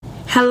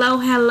Hello,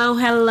 hello,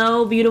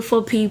 hello,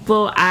 beautiful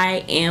people.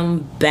 I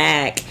am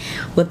back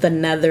with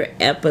another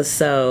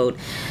episode.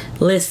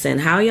 Listen,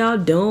 how y'all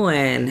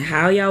doing?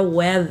 How y'all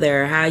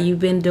weather? How you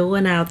been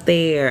doing out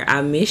there?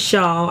 I miss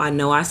y'all. I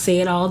know I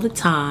say it all the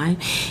time.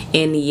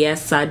 And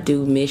yes, I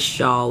do miss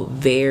y'all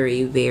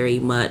very, very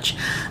much.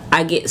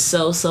 I get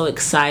so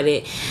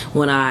excited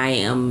when I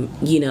am,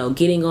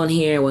 getting on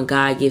here, when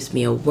God gives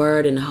me a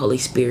word and the Holy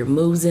Spirit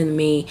moves in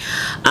me.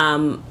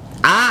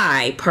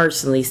 I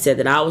personally said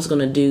that I was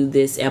going to do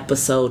this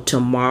episode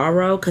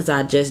tomorrow because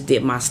I just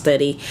did my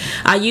study.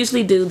 I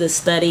usually do the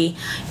study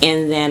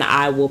and then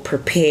I will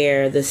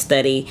prepare the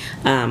study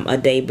a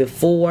day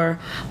before.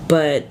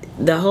 But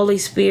the Holy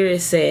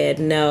Spirit said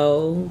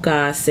no.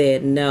 God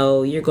said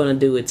no, you're going to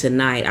do it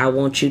tonight. I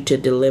want you to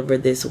deliver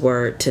this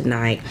word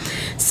tonight.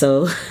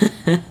 So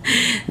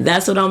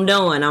that's what I'm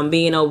doing. I'm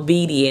being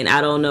obedient. I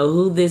don't know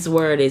who this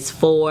word is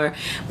for,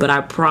 but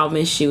I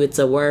promise you it's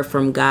a word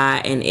from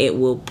God and it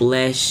will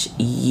bless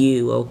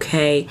you,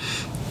 okay?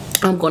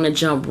 I'm going to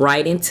jump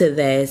right into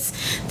this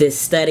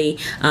study.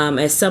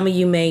 As some of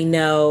you may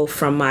know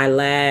from my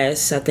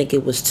last, I think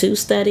it was 2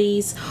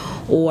 studies,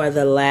 or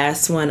the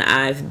last one,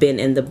 I've been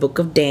in the book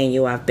of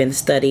Daniel. I've been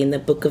studying the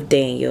book of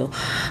Daniel.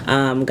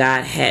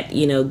 God had,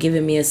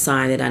 given me a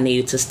sign that I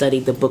needed to study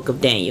the book of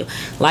Daniel.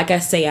 Like I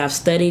say, I've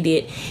studied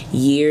it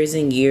years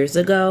and years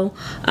ago,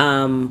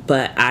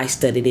 but I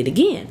studied it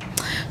again.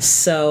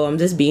 So I'm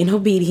just being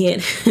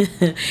obedient.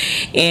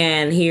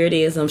 And here it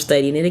is. I'm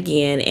studying it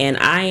again. And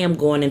I am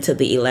going into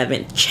the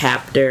 11th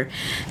chapter.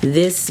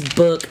 This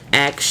book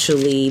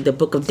the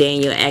book of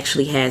Daniel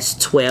actually has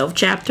 12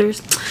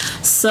 chapters.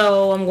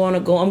 So I'm going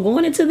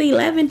into the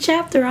 11th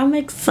chapter. I'm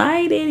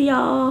excited,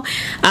 y'all.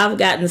 I've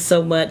gotten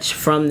so much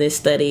from this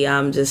study.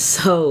 I'm just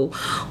so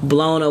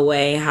blown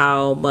away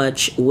how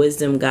much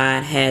wisdom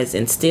God has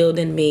instilled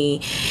in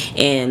me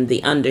and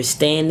the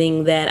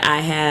understanding that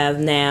I have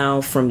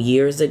now from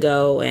years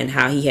ago, and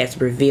how he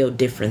has revealed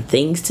different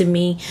things to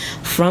me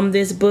from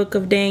this book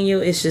of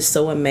Daniel. It's just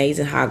so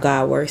amazing how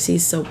God works.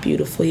 He's so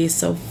beautiful. He's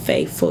so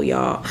faithful,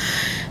 y'all.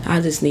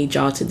 I just need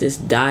y'all to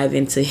just dive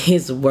into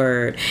his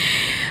word.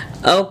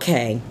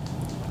 Okay.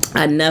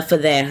 Enough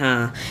of that,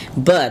 huh?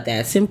 But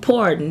that's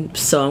important.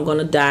 So I'm going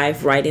to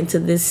dive right into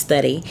this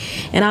study.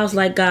 And I was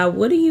like, God,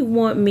 what do you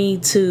want me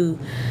to,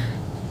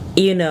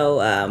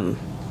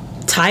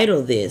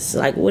 title this?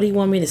 Like, what do you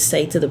want me to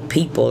say to the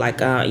people?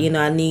 Like, I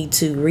need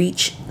to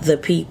reach the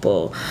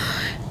people.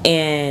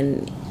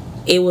 And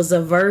it was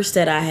a verse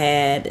that I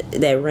had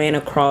that ran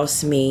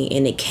across me,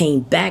 and it came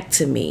back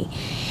to me.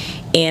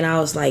 And I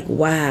was like,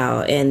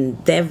 wow. And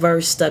that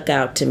verse stuck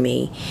out to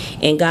me.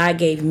 And God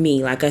gave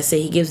me, like I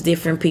said, he gives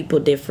different people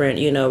different,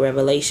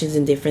 revelations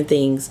and different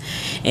things.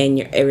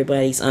 And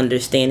everybody's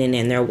understanding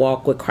and their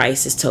walk with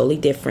Christ is totally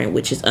different,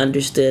 which is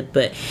understood.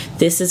 But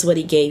this is what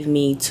he gave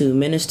me to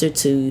minister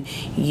to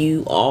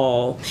you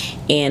all.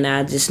 And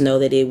I just know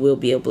that it will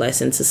be a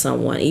blessing to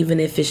someone, even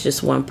if it's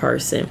just one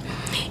person.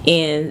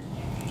 And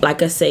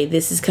like I say,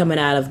 this is coming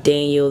out of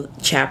Daniel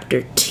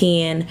chapter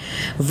 10,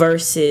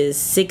 verses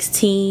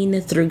 16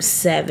 through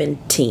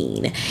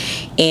 17.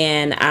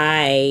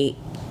 And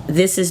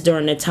this is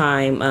during the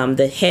time,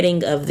 the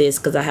heading of this,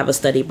 because I have a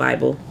study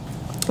Bible,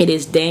 it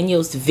is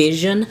Daniel's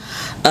vision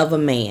of a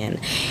man.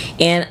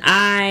 And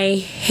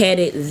I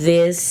headed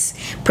this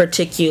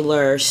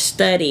particular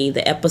study,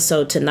 the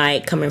episode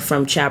tonight, coming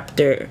from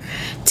chapter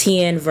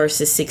 10,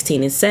 verses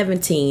 16 and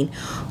 17.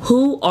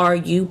 Who are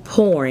you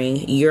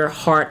pouring your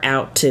heart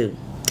out to?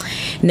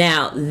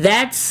 Now,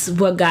 that's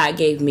what God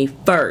gave me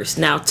first.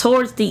 Now,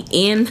 towards the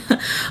end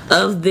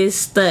of this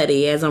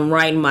study, as I'm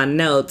writing my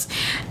notes,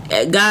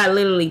 God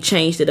literally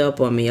changed it up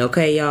on me,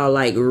 okay, y'all,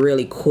 like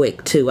really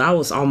quick, too. I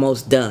was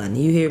almost done,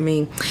 you hear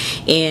me?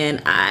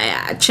 And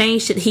I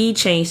changed it. He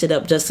changed it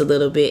up just a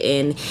little bit,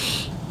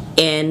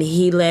 and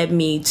he led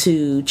me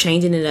to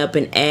changing it up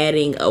and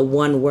adding a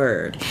one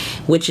word,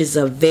 which is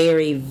a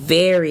very,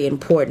 very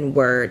important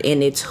word.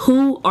 And it's,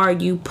 who are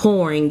you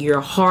pouring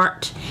your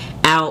heart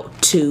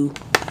out to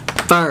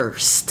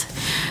first?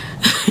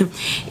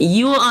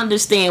 You will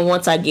understand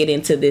once I get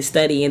into this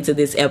study, into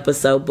this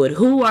episode. But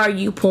who are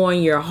you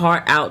pouring your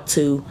heart out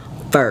to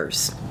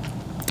first?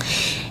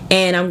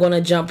 And I'm going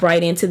to jump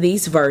right into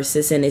these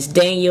verses. And it's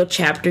Daniel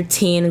chapter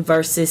 10,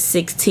 verses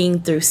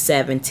 16 through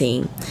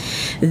 17.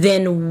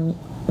 Then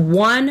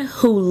one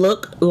who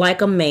looked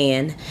like a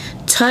man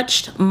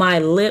touched my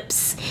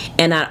lips,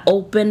 and I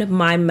opened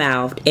my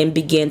mouth and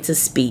began to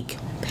speak.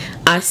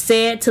 I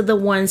said to the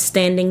one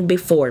standing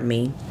before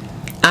me,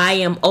 I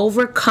am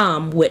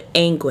overcome with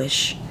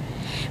anguish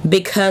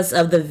because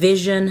of the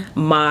vision,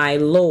 my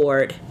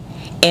Lord,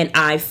 and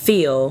I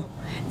feel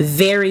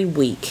very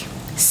weak.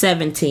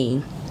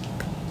 17.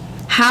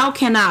 How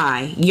can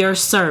I, your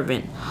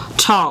servant,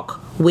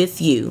 talk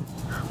with you,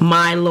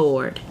 my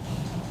Lord?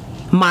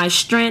 My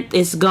strength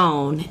is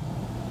gone,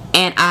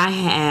 and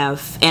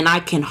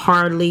I can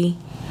hardly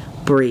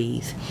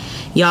breathe.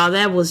 Y'all,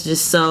 that was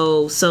just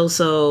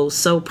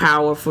so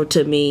powerful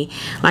to me.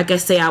 Like I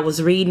say, I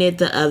was reading it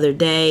the other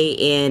day,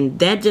 and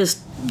that just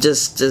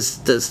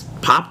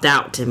just popped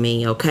out to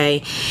me,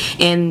 okay?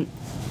 And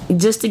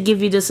just to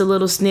give you just a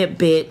little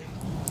snippet,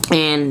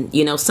 and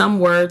some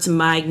words you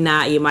might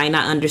not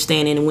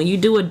understand, and when you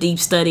do a deep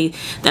study,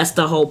 that's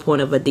the whole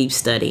point of a deep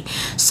study.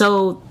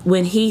 So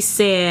when he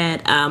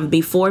said,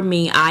 before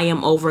me I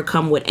am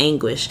overcome with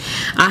anguish,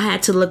 I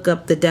had to look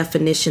up the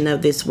definition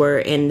of this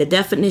word. And the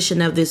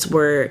definition of this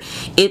word,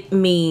 it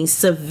means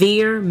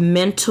severe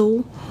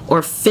mental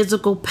or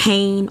physical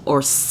pain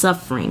or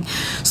suffering.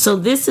 So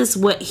this is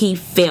what he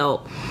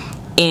felt,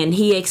 and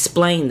he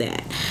explained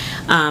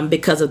that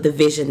because of the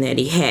vision that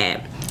he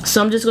had. So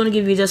I'm just going to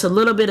give you just a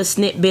little bit of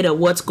snippet of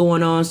what's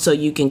going on, so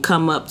you can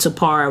come up to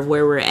par of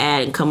where we're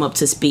at and come up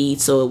to speed,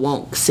 so it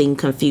won't seem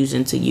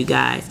confusing to you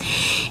guys.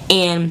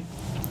 And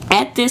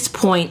at this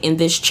point in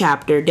this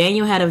chapter,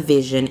 Daniel had a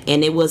vision,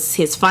 and it was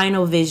his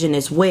final vision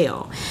as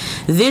well.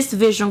 This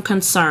vision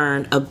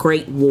concerned a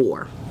great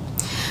war.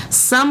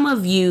 Some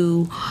of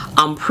you,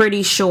 I'm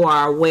pretty sure,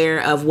 are aware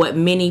of what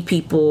many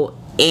people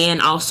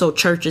and also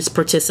churches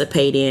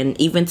participate in,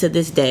 even to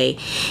this day.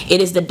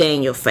 It is the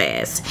Daniel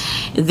fast.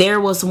 There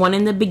was one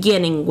in the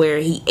beginning where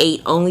he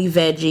ate only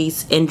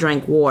veggies and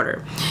drank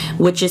water,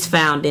 which is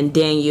found in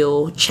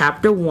Daniel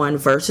chapter 1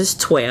 verses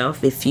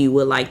 12, if you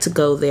would like to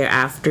go there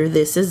after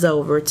this is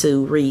over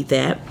to read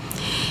that.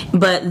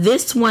 But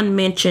this one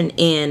mentioned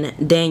in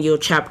Daniel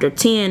chapter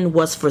 10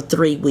 was for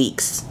 3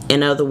 weeks.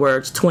 In other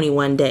words,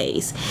 21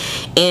 days.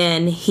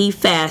 And he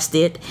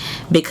fasted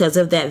because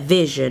of that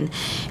vision.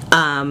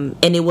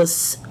 And it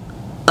was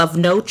of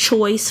no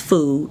choice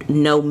food,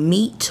 no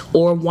meat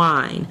or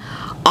wine.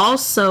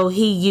 Also,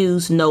 he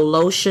used no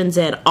lotions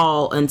at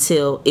all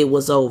until it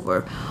was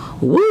over.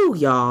 Woo,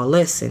 y'all,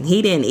 listen,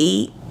 he didn't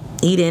eat.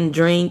 He didn't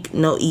eat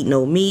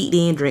no meat,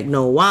 he didn't drink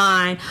no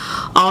wine.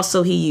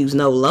 Also, he used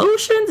no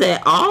lotions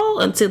at all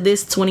until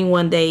this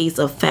 21 days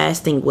of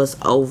fasting was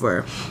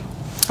over.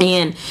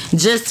 And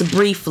just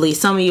briefly,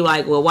 some of you are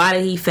like, well, why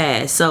did he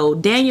fast? So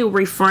Daniel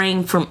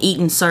refrained from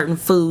eating certain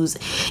foods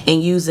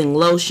and using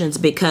lotions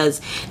because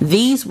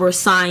these were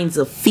signs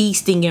of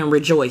feasting and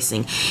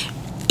rejoicing.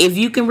 If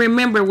you can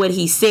remember what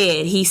he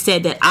said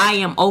that I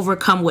am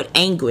overcome with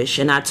anguish.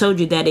 And I told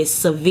you that is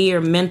severe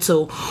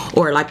mental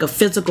or like a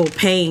physical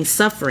pain,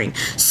 suffering.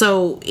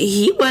 So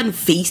he wasn't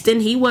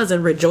feasting. He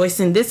wasn't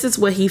rejoicing. This is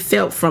what he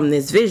felt from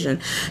this vision.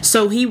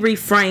 So he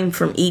refrained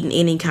from eating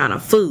any kind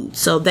of food.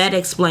 So that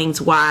explains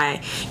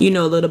why, a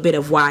little bit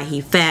of why he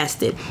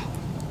fasted.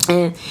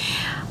 And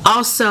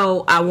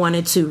also, I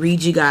wanted to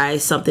read you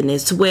guys something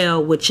as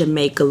well, which will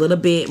make a little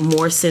bit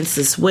more sense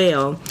as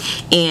well.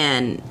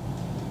 And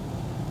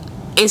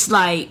it's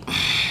like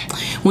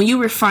when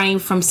you refrain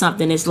from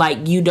something, it's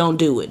like you don't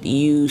do it,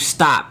 you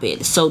stop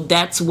it. So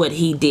that's what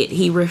he did.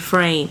 He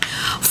refrained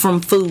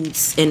from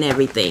foods and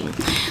everything.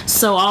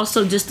 So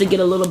also, just to get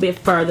a little bit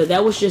further,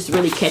 that was just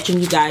really catching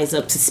you guys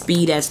up to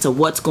speed as to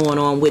what's going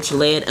on, which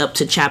led up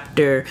to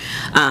chapter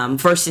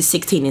verses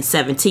 16 and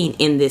 17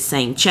 in this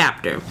same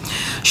chapter.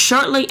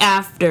 Shortly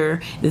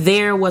after,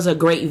 there was a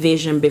great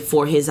vision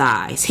before his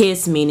eyes.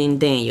 His meaning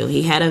Daniel.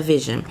 He had a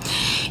vision.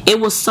 It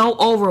was so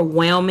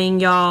overwhelming,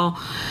 y'all,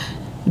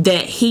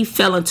 that he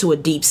fell into a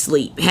deep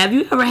sleep. Have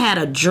you ever had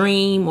a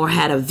dream or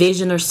had a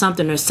vision or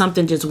something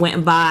just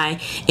went by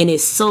and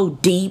it's so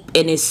deep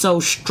and it's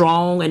so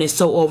strong and it's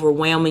so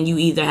overwhelming, you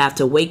either have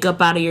to wake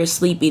up out of your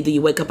sleep, either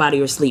you wake up out of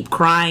your sleep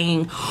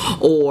crying,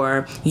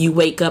 or you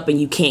wake up and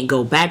you can't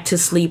go back to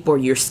sleep, or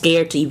you're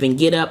scared to even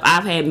get up.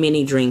 I've had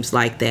many dreams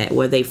like that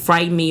where they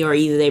frighten me, or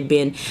either they've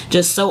been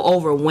just so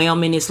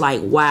overwhelming. It's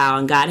like, wow.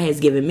 And God has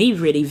given me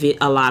really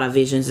a lot of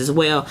visions as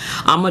well.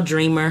 I'm a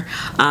dreamer.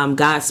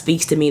 God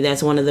speaks to me.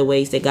 That's one of the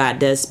ways that God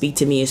does speak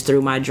to me is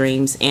through my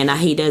dreams, and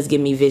he does give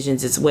me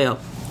visions as well.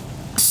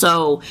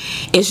 So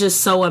it's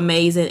just so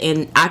amazing,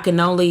 and I can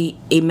only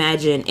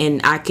imagine,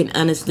 and I can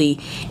honestly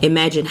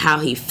imagine how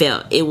he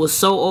felt. It was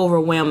so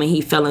overwhelming,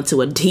 he fell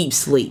into a deep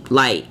sleep.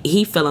 An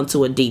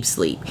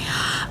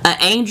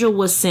angel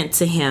was sent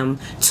to him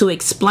to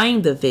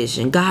explain the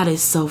vision. God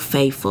is so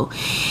faithful.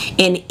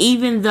 And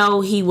even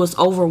though he was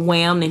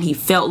overwhelmed and he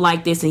felt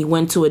like this and he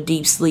went to a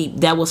deep sleep,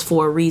 that was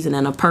for a reason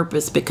and a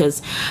purpose,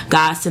 because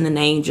God sent an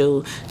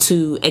angel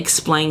to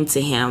explain to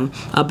him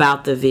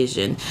about the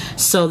vision,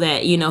 so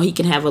that he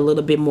can have a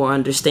little bit more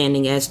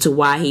understanding as to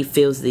why he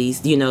feels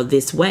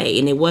this way.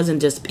 And it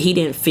wasn't just, he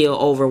didn't feel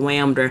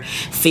overwhelmed or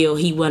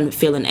he wasn't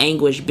feeling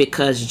anguish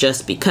because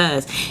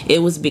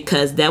it was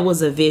because that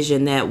was a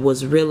vision that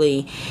was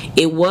really,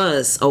 it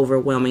was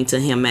overwhelming to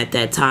him at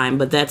that time.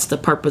 But that's the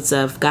purpose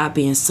of God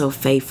being so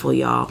faithful,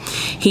 y'all.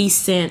 He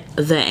sent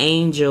the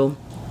angel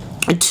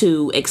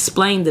to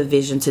explain the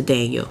vision to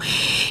Daniel,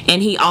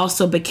 and he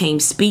also became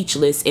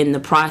speechless in the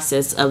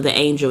process of the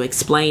angel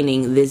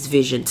explaining this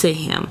vision to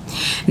him.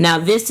 Now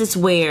this is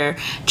where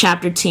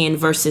chapter 10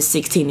 verses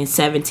 16 and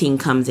 17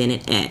 comes in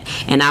at,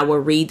 and I will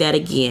read that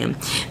again.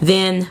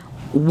 Then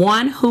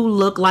one who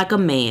looked like a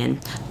man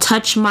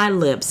touched my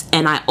lips,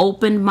 and I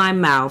opened my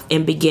mouth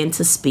and began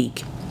to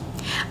speak.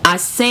 I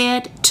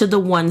said to the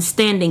one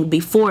standing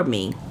before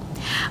me,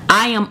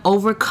 I am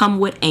overcome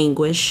with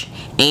anguish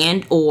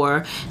and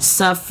or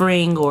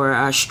suffering or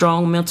a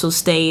strong mental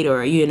state,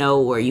 or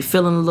or you're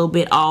feeling a little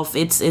bit off.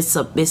 It's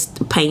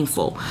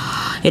painful.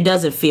 It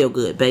doesn't feel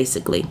good,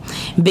 basically,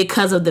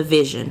 because of the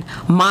vision.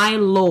 My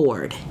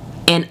Lord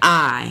and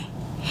I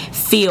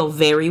feel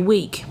very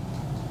weak.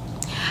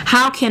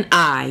 How can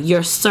I,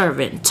 your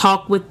servant,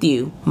 talk with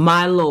you,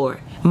 my Lord?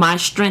 My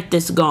strength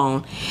is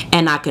gone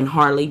and I can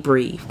hardly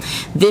breathe.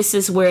 This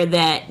is where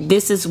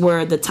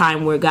the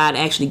time where God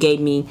actually gave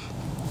me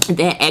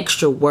that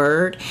extra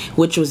word,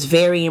 which was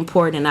very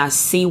important, and I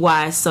see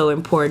why it's so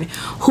important.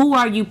 Who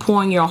are you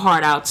pouring your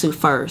heart out to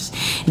first?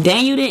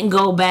 Daniel didn't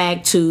go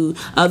back to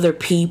other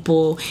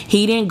people.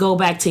 He didn't go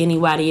back to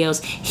anybody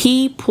else.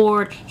 He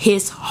poured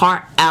his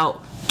heart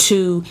out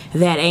to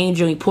that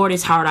angel. He poured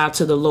his heart out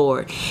to the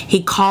Lord.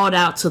 He called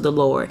out to the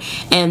Lord.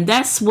 And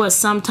that's what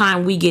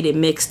sometimes we get it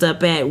mixed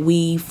up at.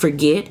 We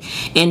forget.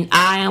 And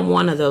I am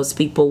one of those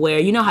people where,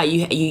 you know how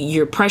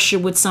you're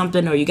pressured with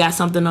something, or you got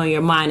something on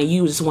your mind and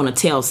you just want to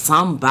tell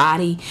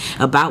somebody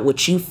about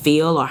what you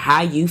feel or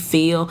how you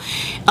feel.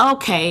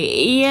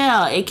 Okay,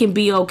 yeah, it can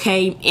be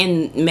okay,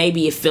 and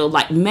maybe it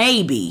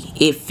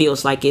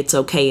feels like it's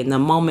okay in the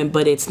moment,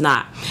 but it's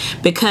not.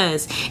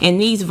 Because, and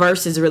these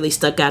verses really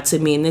stuck out to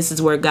me, and this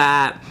is where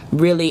God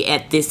really,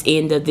 at this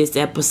end of this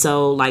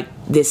episode, like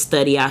this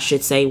study, I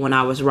should say, when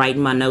I was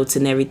writing my notes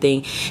and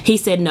everything, he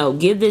said, no,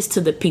 give this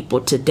to the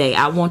people today.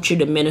 I want you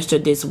to minister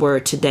this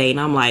word today. And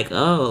I'm like,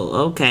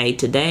 oh, okay,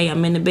 today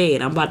I'm in the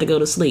bed, I'm about to go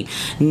to sleep.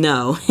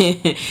 No.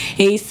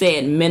 He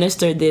said,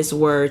 minister this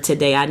word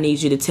today. I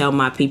need you to tell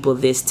my people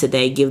this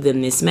today. Give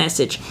them this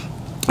message.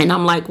 And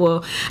I'm like,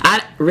 well,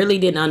 I really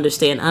didn't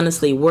understand,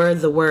 honestly, where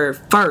the word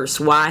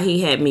first, why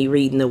he had me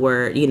reading the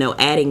word,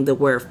 adding the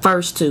word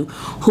first to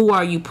who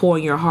are you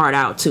pouring your heart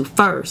out to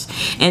first.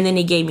 And then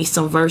he gave me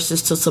some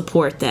verses to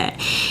support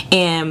that.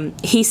 And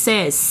he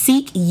says,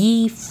 seek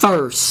ye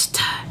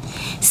first.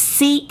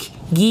 Seek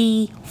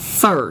ye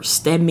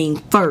first. That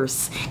means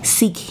first.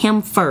 Seek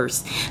him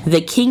first.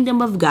 The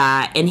kingdom of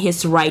God and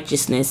his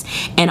righteousness,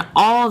 and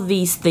all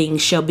these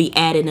things shall be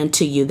added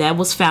unto you. That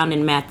was found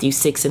in Matthew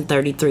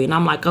 6:33. And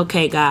I'm like,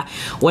 okay, God,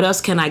 what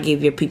else can I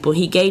give your people?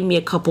 He gave me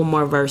a couple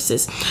more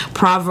verses.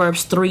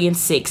 Proverbs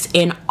 3:6.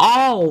 In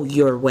all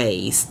your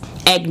ways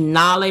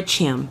acknowledge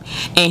him,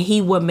 and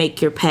he will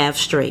make your path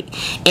straight.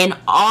 In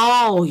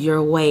all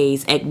your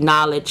ways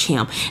acknowledge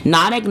him.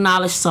 Not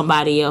acknowledge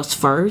somebody else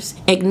first.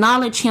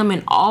 Acknowledge him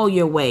in all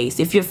your ways.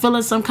 If you're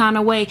feeling some kind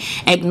of way,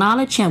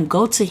 acknowledge him.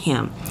 Go to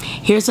him.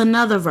 Here's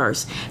another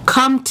verse.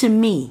 Come to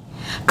me.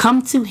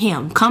 Come to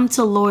him. Come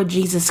to Lord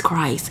Jesus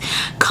Christ.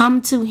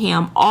 Come to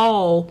him,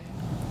 all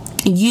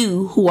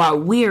you who are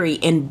weary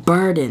and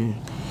burdened,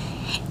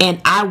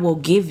 and I will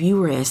give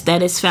you rest.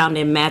 That is found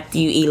in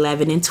Matthew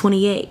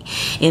 11:28.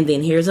 And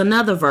then here's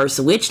another verse,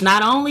 which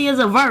not only is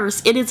a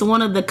verse, it is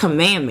one of the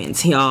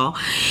commandments, y'all.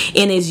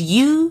 And is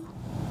you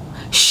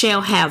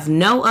shall have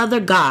no other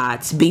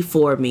gods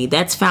before me.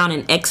 That's found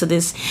in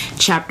Exodus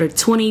chapter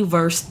 20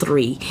 verse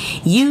 3.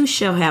 You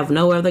shall have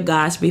no other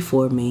gods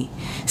before me.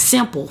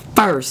 Simple.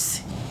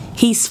 First.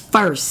 He's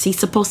first. He's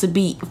supposed to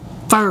be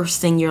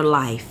first in your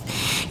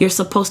life. You're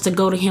supposed to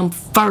go to him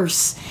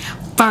first.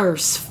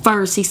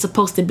 First. He's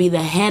supposed to be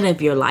the head of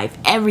your life.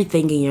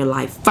 Everything in your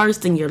life.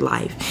 First in your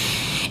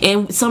life.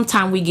 And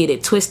sometimes we get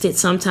it twisted.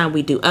 Sometimes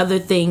we do other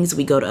things.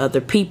 We go to other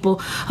people.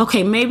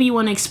 Okay, maybe you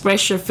want to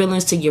express your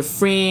feelings to your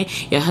friend,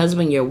 your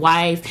husband, your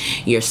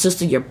wife, your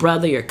sister, your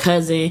brother, your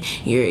cousin,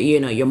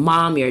 your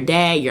mom, your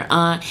dad, your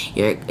aunt,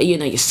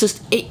 your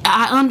sister.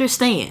 I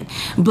understand,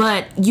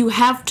 but you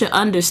have to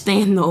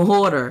understand the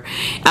order.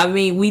 I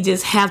mean, we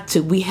have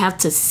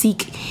to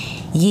seek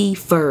ye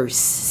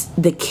first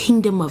the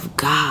kingdom of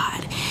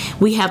God.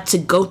 We have to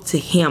go to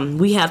him.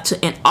 We have to,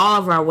 in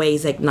all of our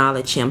ways,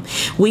 acknowledge him.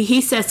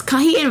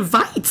 He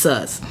invites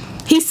us.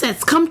 He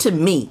says, come to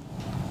me.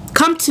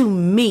 Come to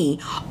me,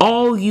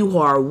 all you who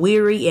are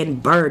weary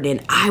and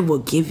burdened. I will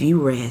give you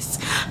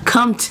rest.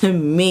 Come to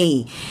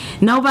me.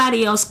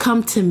 Nobody else.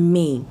 Come to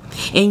me.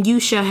 And you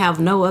shall have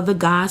no other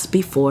gods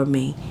before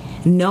me.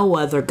 No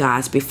other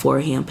gods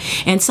before him.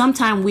 And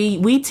sometimes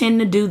we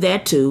tend to do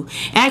that too.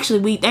 Actually,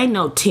 we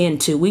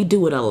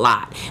do it a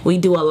lot. We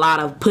do a lot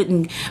of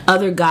putting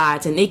other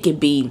gods, and it could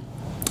be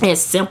may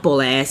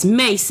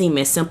seem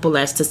as simple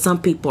as to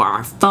some people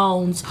our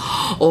phones,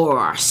 or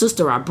our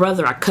sister, our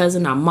brother, our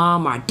cousin, our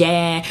mom, our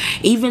dad.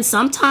 Even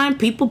sometimes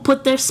people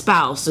put their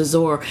spouses,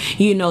 or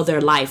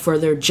their life, or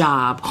their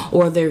job,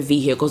 or their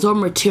vehicles, or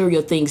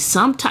material things.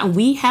 Sometimes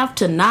we have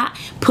to not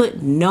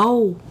put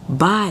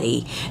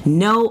nobody,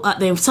 no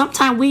other.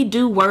 Sometimes we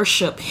do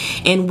worship,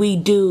 and we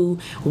do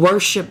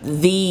worship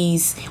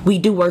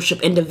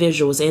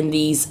individuals and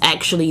these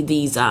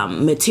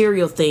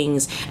material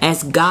things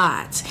as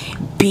gods.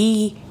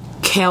 Be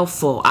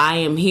careful. I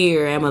am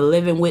here. I'm a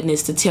living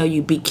witness to tell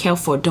you, be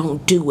careful.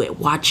 Don't do it.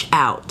 Watch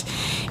out.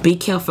 Be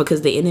careful,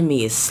 because the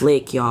enemy is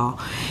slick, y'all.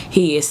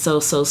 He is so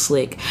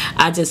slick.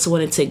 I just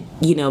wanted to,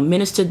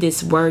 minister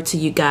this word to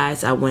you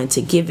guys. I wanted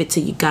to give it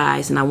to you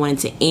guys, and I wanted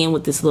to end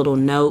with this little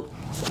note.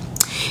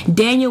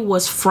 Daniel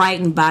was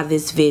frightened by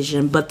this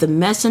vision, but the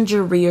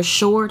messenger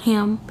reassured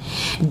him.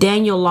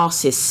 Daniel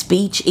lost his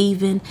speech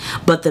even,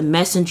 but the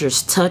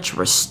messenger's touch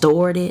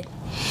restored it.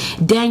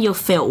 Daniel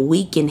felt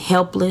weak and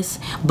helpless,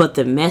 but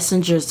the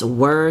messenger's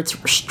words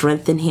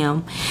strengthened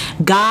him.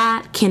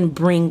 God can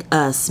bring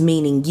us,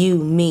 meaning you,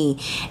 me,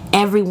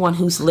 everyone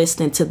who's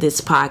listening to this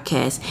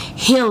podcast,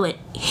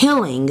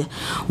 healing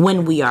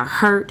when we are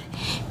hurt,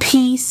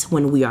 peace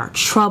when we are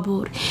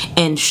troubled,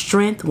 and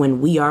strength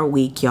when we are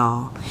weak,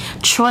 y'all.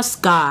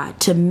 Trust God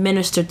to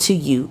minister to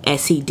you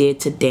as he did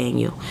to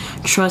Daniel.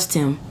 Trust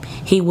him.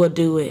 He will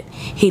do it.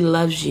 He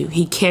loves you.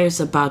 He cares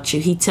about you.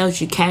 He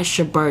tells you cast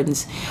your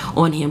burdens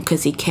on him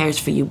because he cares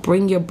for you.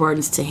 Bring your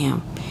burdens to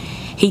him.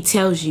 He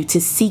tells you to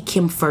seek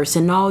him first.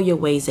 In all your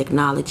ways,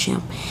 acknowledge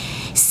him.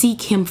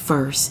 Seek him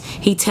first.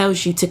 He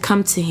tells you to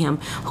come to him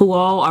who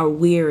all are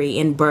weary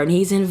and burdened.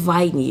 He's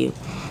inviting you.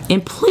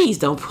 And please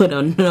don't put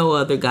on no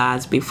other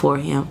gods before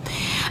him.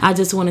 I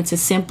just wanted to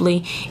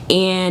simply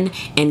end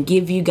and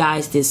give you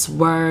guys this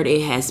word.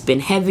 It has been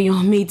heavy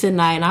on me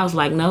tonight. And I was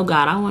like, no,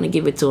 God, I want to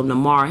give it to him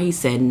tomorrow. He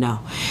said, no,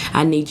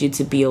 I need you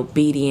to be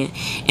obedient.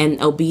 And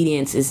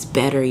obedience is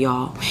better,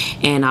 y'all.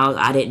 And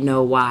I didn't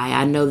know why.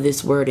 I know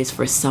this word is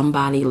for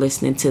somebody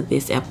listening to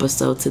this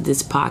episode, to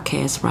this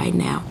podcast right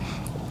now.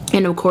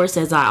 And of course,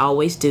 as I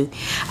always do,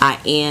 I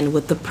end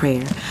with the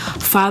prayer.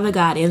 Father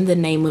God, in the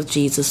name of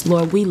Jesus,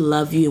 Lord, we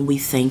love you and we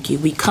thank you.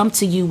 We come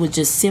to you with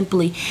just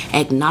simply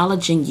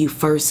acknowledging you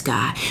first,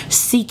 God,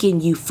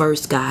 seeking you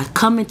first, God,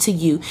 coming to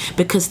you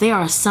because there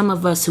are some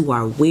of us who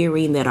are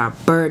weary and that are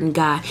burdened,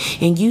 God.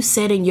 And you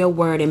said in your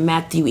word in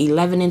Matthew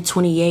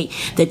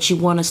 11:28 that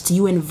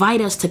you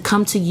invite us to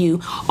come to you,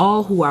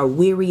 all who are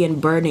weary and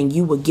burdened, and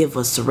you will give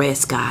us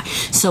rest, God.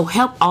 So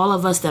help all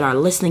of us that are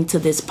listening to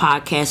this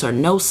podcast or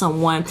know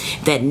someone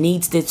that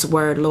needs this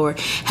word, Lord.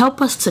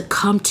 Help us to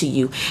come to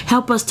you.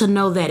 Help us to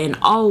know that in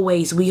all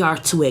ways we are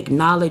to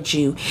acknowledge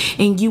you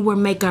and you will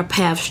make our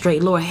path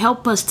straight. Lord,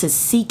 help us to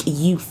seek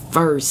you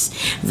first,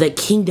 the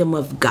kingdom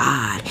of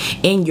God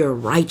and your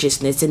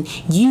righteousness. And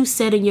you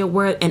said in your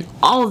word, and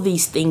all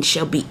these things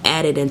shall be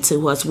added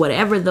unto us,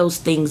 whatever those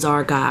things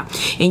are, God.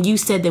 And you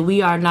said that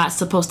we are not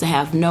supposed to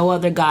have no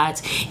other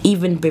gods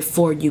even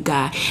before you,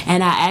 God.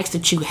 And I ask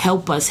that you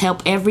help us,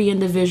 help every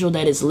individual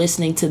that is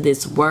listening to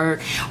this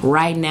word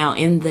right now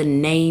in the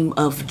name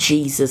of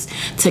Jesus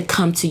to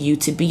come to you,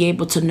 to be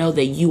able to know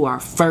that you are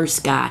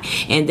first, God,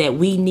 and that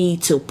we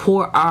need to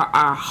pour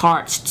our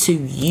hearts to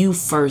you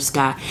first,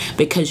 God,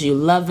 because you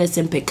love us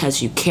and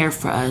because you care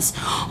for us.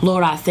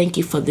 Lord, I thank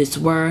you for this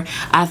word.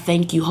 I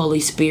thank you, Holy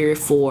Spirit,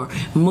 for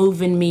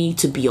moving me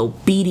to be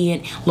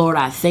obedient. Lord,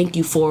 I thank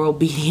you for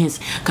obedience.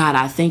 God,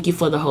 I thank you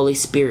for the Holy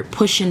Spirit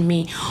pushing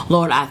me.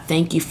 Lord, I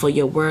thank you for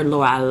your word.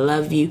 Lord, I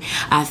love you.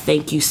 I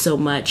thank you so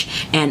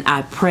much. And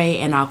I pray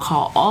and I'll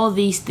call all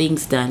these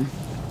things done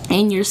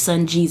in your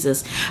son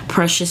Jesus'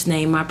 precious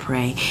name I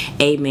pray.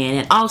 Amen.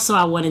 And also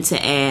I wanted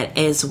to add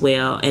as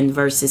well in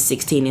verses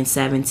 16 and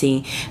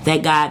 17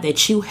 that God,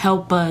 that you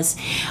help us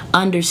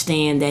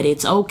understand that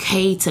it's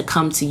okay to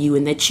come to you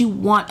and that you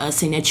want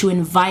us and that you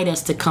invite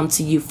us to come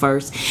to you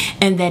first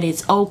and that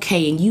it's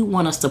okay and you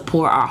want us to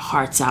pour our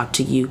hearts out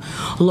to you.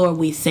 Lord,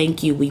 we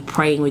thank you. We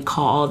pray and we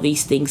call all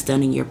these things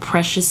done in your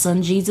precious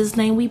son Jesus'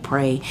 name we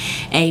pray.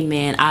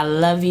 Amen. I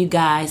love you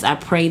guys. I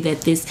pray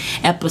that this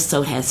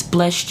episode has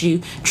blessed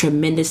you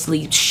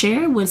tremendously.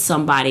 Share with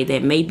somebody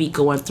that may be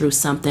going through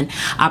something.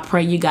 I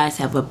pray you guys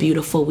have a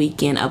beautiful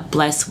weekend, a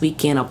blessed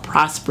weekend, a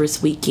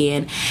prosperous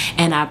weekend,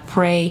 and I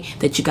pray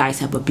that you guys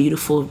have a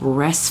beautiful,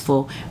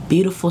 restful,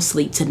 beautiful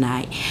sleep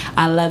tonight.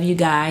 I love you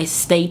guys.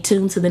 Stay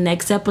tuned to the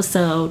next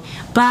episode.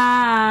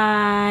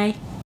 Bye.